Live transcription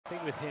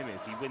thing with him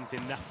is he wins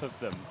enough of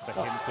them for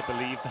him to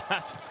believe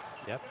that.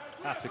 Yep.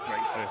 That's a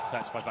great first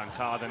touch by Van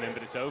Gardenen,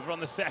 but it's over on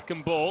the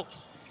second ball.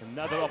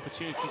 Another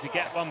opportunity to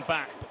get one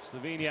back, but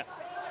Slovenia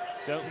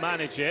don't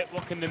manage it.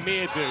 What can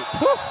Namir do?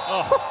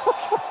 Oh,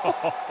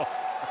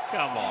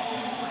 come on.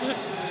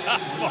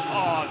 Come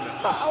on.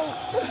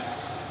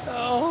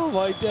 Oh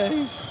my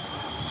days.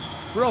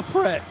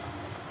 Ropret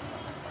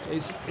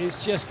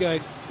is just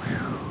going,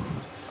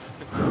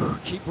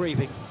 keep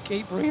breathing,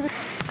 keep breathing.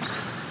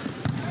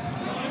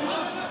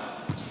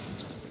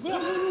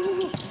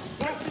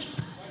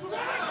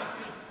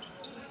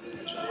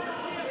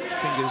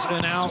 Fingers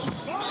and out.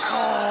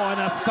 Oh, and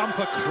a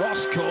thumper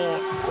cross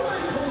court.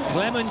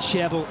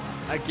 Clemenchevel.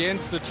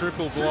 Against the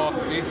triple block,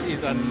 this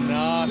is a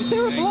nasty. Was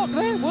there a block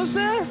there? Was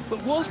there?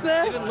 But was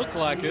there? Didn't look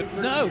like it.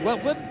 No, well,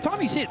 when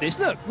Tommy's hit this,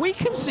 look, we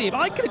can see him.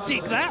 I could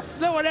dig that.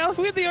 No one else.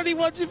 We're the only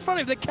ones in front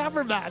of him, the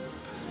cameraman.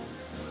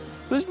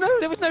 There was no.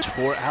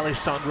 For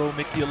Alessandro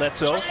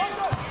Michieletto.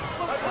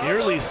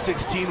 Nearly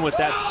 16 with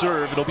that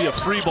serve. It'll be a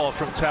free ball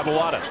from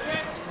Taboada.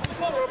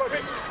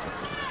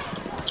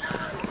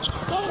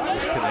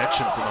 Nice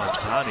connection from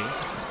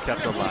Anzani.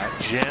 Kept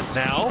alive. Gent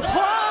now.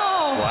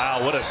 Oh!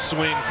 Wow, what a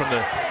swing from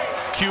the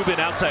Cuban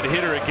outside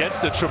hitter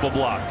against the triple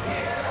block.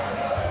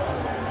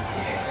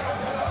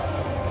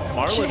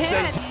 Marlon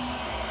says...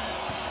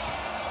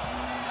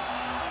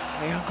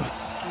 Leon goes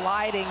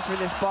sliding for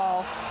this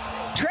ball.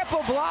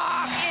 Triple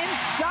block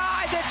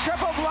inside the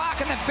triple block,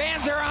 and the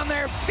fans are on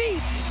their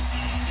feet.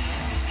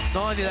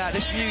 Not only that,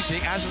 this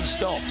music hasn't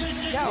stopped.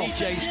 No.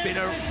 DJ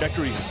spinner.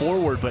 Trajectory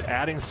forward, but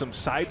adding some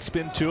side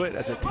spin to it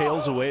as it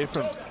tails away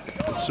from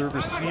the serve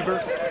receiver.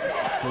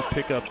 Good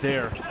pick up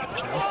there.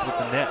 Just with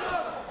the net.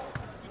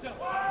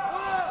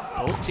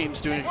 Both teams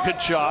doing a good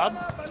job.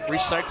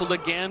 Recycled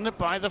again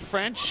by the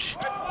French.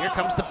 Here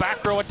comes the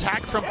back row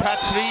attack from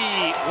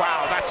Patry.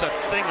 Wow, that's a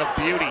thing of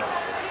beauty.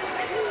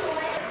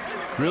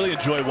 Really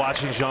enjoy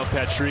watching Jean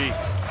Patry.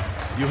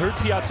 You heard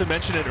Piazza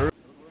mention it earlier.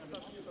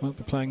 Won't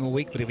be playing all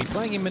week, but he'll be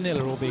playing in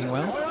Manila, all being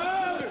well.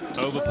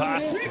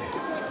 Overpassed.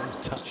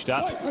 Touched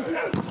up.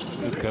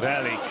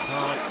 Lucarelli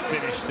can't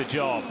finish the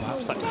job.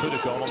 Perhaps that could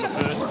have gone on the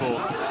first ball.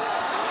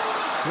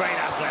 Great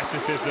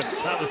athleticism.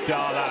 That was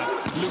Darlan.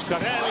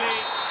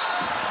 Lucarelli.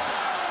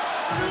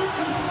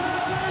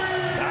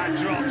 That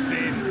drops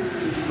in.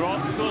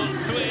 Cross-court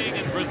swing,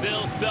 and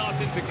Brazil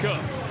starting to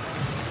cook.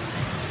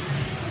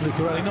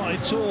 Lucarelli not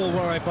at all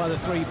worried by the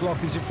three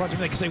blockers in front of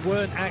him because they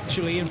weren't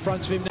actually in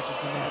front of him.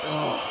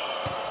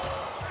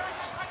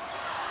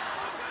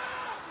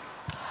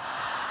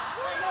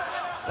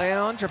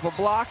 Leon, triple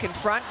block in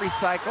front,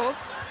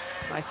 recycles.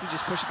 Nicely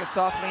just pushing it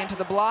softly into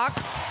the block.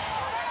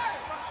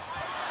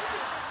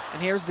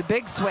 And here's the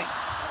big swing.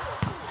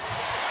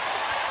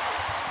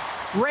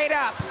 Right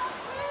up.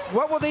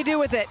 What will they do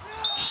with it?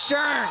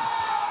 Stern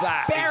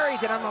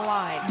buries it on the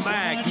line.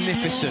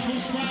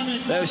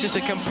 Magnificent. There was just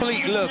a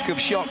complete look of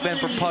shock then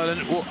from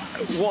Poland.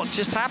 What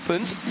just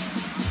happened?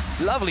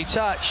 Lovely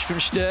touch from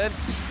Stern.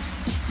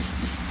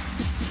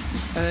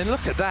 And then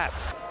look at that.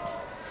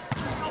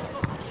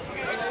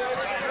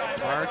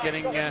 Are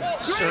getting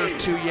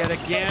served to yet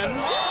again.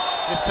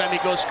 This time he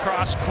goes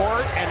cross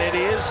court, and it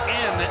is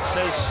in, it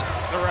says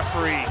the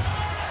referee.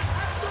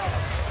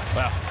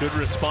 Wow, good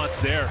response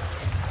there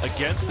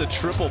against the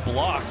triple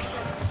block.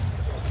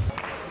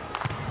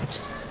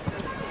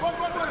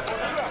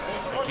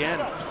 Again,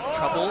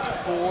 trouble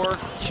for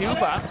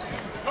Cuba.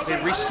 They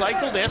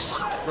recycle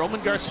this.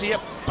 Roman Garcia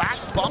back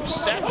bump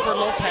set for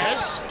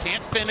Lopez.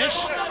 Can't finish.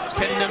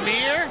 Can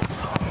Namir?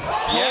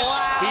 Yes,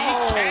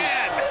 he can.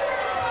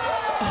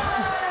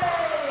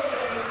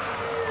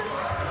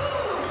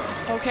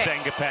 Okay.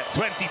 Dengapet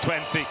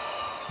 2020.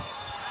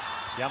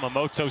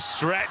 Yamamoto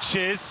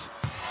stretches.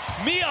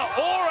 Mia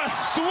Ora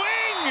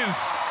swings!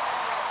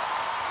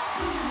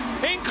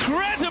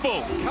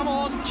 Incredible! Come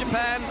on,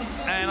 Japan.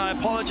 And I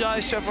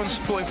apologize to everyone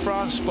supporting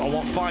France, but I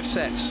want 5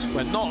 sets.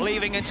 We're not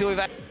leaving until we've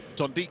had...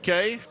 On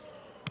DK.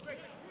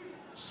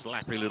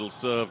 Slappy little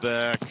serve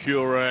there.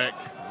 Kurek.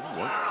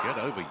 Won't get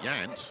over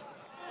Yant.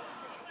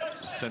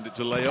 Send it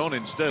to Leon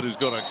instead, who's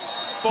got a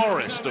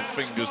forest of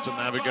fingers to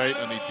navigate,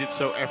 and he did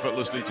so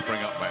effortlessly to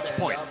bring up match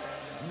point.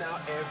 Well,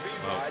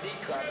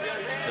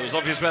 it was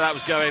obvious where that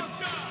was going.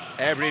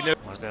 Everybody knew.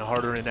 Might have been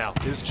harder in now.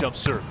 His jump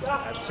serve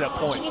at set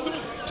point.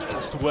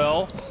 Just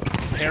well.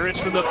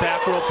 Parrish from the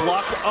back row,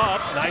 blocked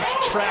up. Nice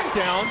track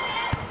down.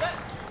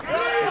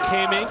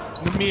 Kaming,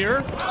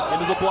 Namir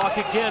into the block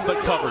again,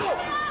 but covered.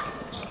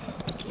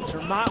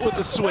 Termat with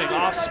the swing,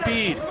 off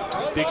speed.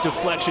 Big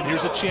deflection.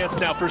 Here's a chance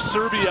now for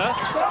Serbia.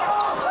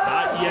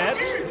 Not yet.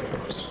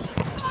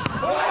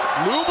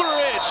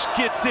 Luberic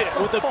gets it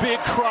with a big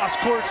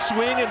cross-court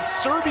swing, and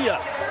Serbia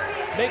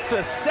makes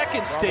a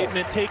second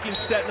statement, taking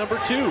set number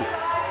 2.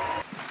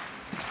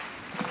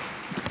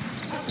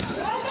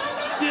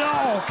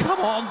 Oh, come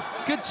on.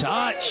 Good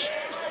touch.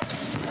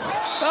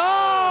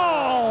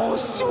 Oh,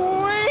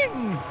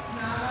 swing!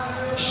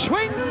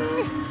 Swing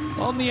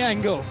on the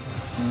angle.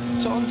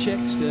 Tom check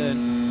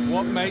Stern.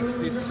 What makes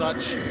this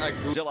such a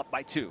good... Still up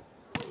by 2.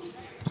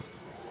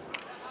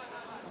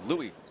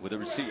 Louis with a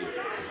receive.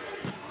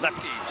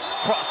 Lepke,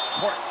 cross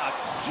court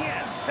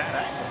again. That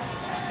angle.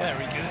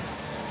 Very good.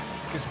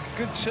 Because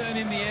good turn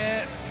in the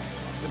air.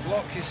 The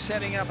block is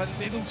setting up a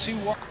little too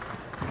wide.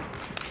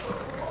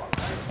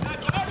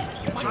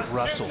 To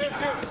Russell.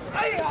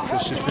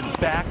 Christensen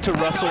back to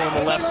Russell on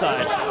the left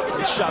side.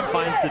 His shot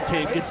finds the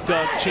tape, gets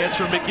dug. Chance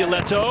for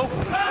Micheletto.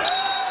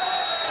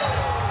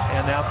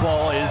 And that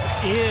ball is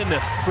in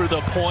for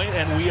the point,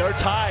 and we are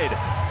tied.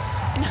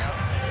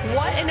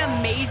 What an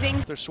amazing...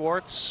 Mr.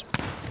 Swartz.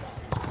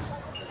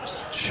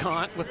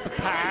 Jaunt with the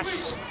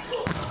pass.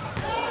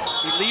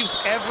 He leaves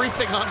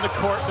everything on the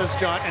court, does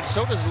Jaunt, and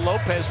so does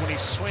Lopez when he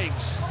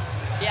swings.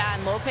 Yeah,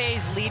 and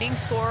Lopez leading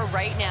scorer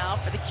right now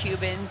for the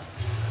Cubans.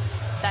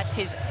 That's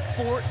his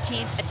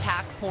 14th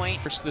attack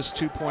point. Here's this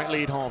 2-point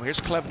lead home. Here's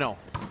Klevno.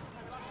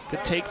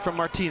 Good take from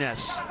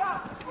Martinez.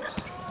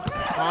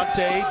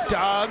 Conte,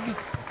 Doug.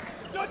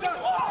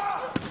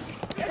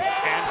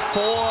 And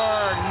 4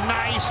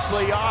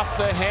 nicely off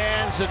the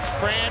hands, and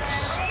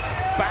France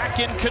back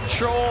in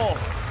control.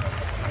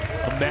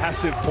 A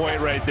massive point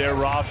right there,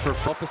 Rob, for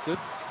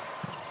Opposites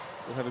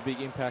will have a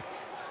big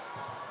impact.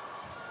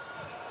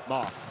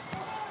 Mark.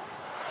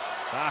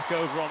 Back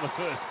over on the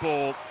first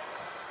ball.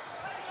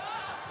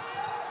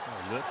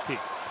 Oh, Lutke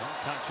can't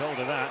catch hold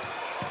of that.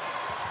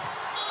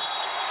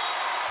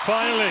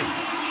 Finally,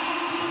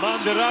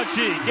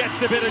 Mandaraji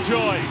gets a bit of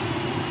joy.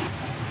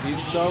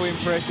 He's so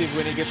impressive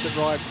when he gets it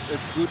right.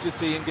 It's good to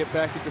see him get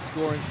back into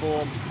scoring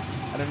form.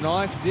 And a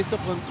nice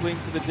disciplined swing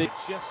to the deep.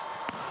 Just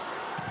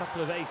a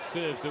couple of ace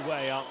serves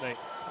away, aren't they? A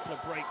couple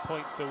of break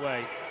points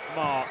away.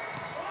 Mark.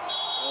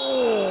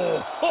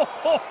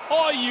 Oh,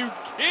 are you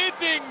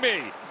kidding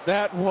me?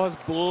 That was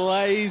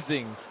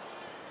blazing.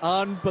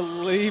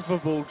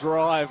 Unbelievable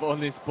drive on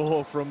this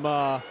ball from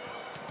Ma.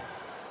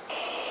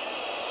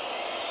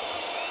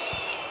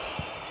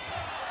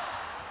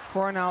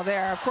 Cornell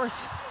there, of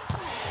course.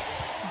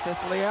 This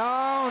is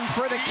Leon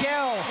for the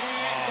kill.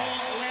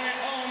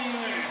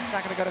 It's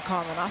not going to go to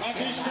Conlon.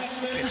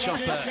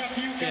 Chopper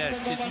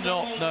did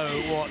not know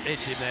what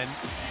hit him then.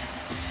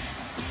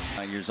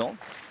 9 years old.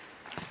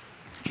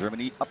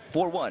 Germany up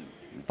 4-1.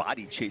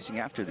 Vadi chasing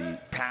after the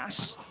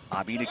pass.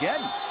 Abin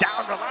again.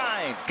 Down the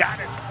line. Got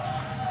it.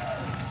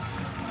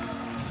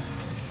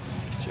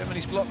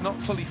 Germany's block not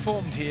fully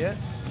formed here.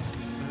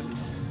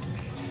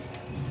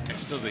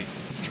 Yes, does he?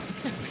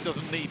 He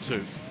doesn't need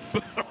to.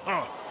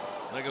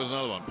 There goes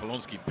another one.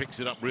 Polonsky picks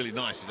it up really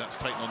nicely. That's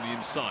taken on the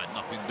inside.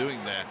 Nothing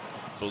doing there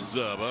for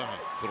Zerba.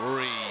 3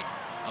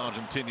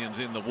 Argentinians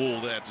in the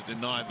wall there to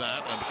deny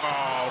that. And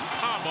oh,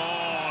 come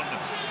on!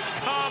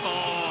 Come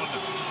on!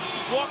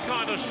 What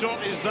kind of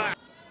shot is that?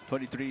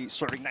 23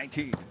 serving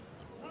 19.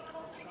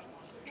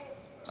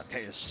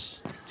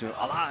 Mateus to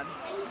Alan.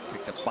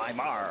 Picked up by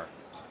Mar.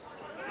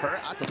 Her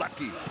at the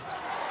Lepke.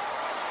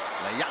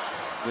 Leal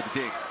with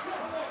the dig.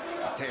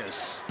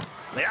 Mateus.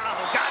 Leal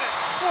got it.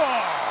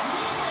 Whoa.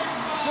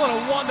 What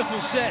a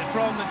wonderful set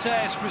from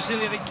Mateus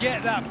Brasilia to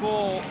get that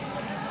ball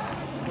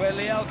where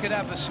Leal could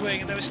have the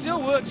swing, and there was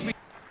still work to be.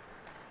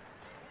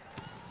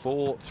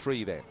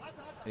 4-3 then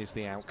is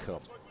the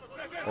outcome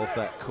of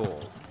that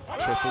call.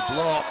 Triple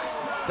block.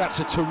 That's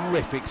a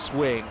terrific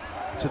swing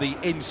to the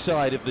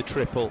inside of the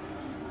triple.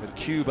 And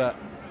Cuba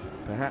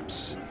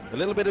perhaps a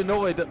little bit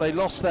annoyed that they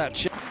lost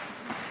that.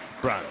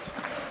 Brandt.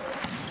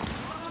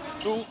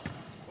 Ooh.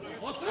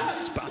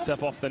 Spat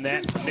up off the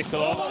net.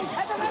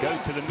 Nikolov go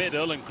to the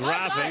middle, and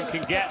Gravin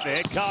can get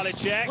there.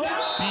 Karliczek,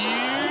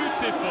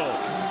 beautiful.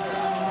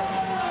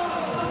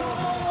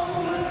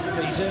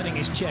 He's earning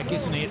his check,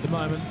 isn't he, at the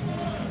moment?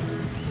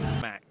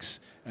 Max,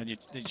 and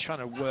you're trying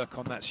to work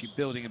on that, so you're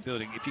building and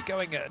building. If you're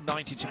going at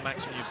 90 to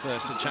max on your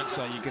first, the chances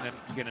are you're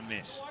gonna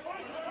miss.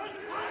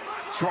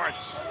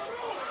 Schwartz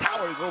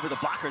towering over the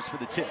blockers for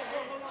the tip.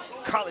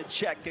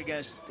 Karliczek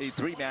against a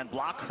 3-man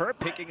block. Her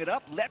picking it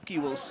up. Lepke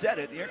will set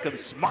it. Here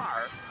comes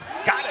Smar.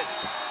 Got it.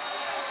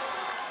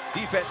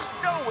 Defense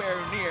nowhere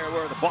near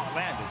where the ball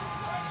landed.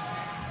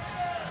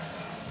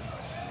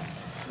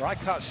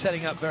 Rijkaard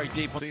setting up very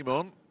deep. Team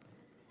on.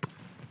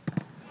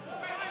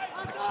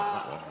 Picks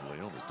up that one.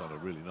 Leon has done a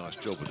really nice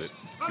job with it.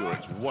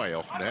 Kurek's way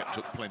off net.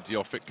 Took plenty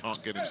off it.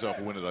 Can't get himself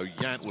a winner though.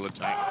 Yant will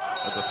attack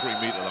at the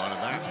 3-meter line,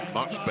 and that's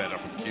much better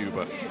from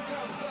Cuba.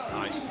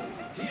 Nice.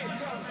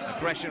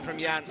 Aggression from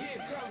Jan.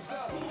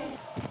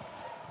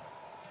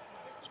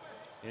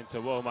 Into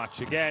Womack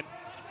again.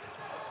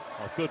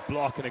 A good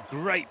block and a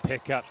great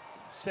pickup.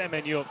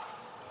 Semenyuk.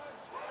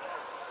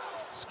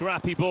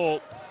 Scrappy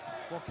ball.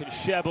 What can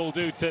Shebel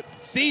do to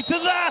see to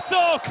that?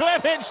 Oh,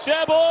 Clement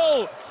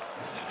Shebel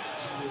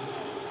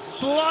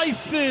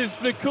slices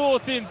the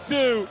court in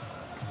two.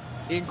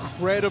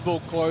 Incredible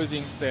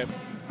closing step.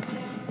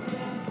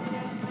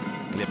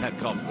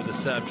 Lepetkov with the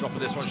serve, dropping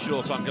this one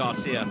short on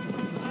Garcia.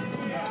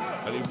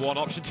 Only one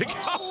option to go.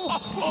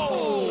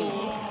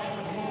 Oh.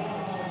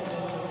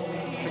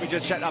 Can we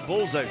just check that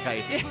ball's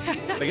okay?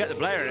 Forget the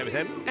player and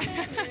everything.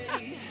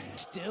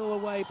 Still a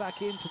way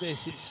back into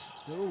this.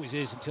 There always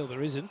is until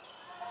there isn't.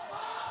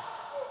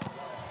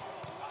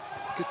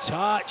 Good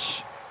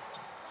touch.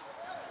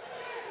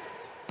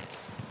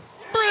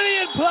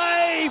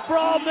 play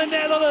from the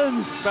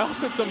Netherlands.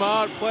 Belter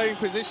Tamar playing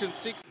position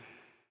 6.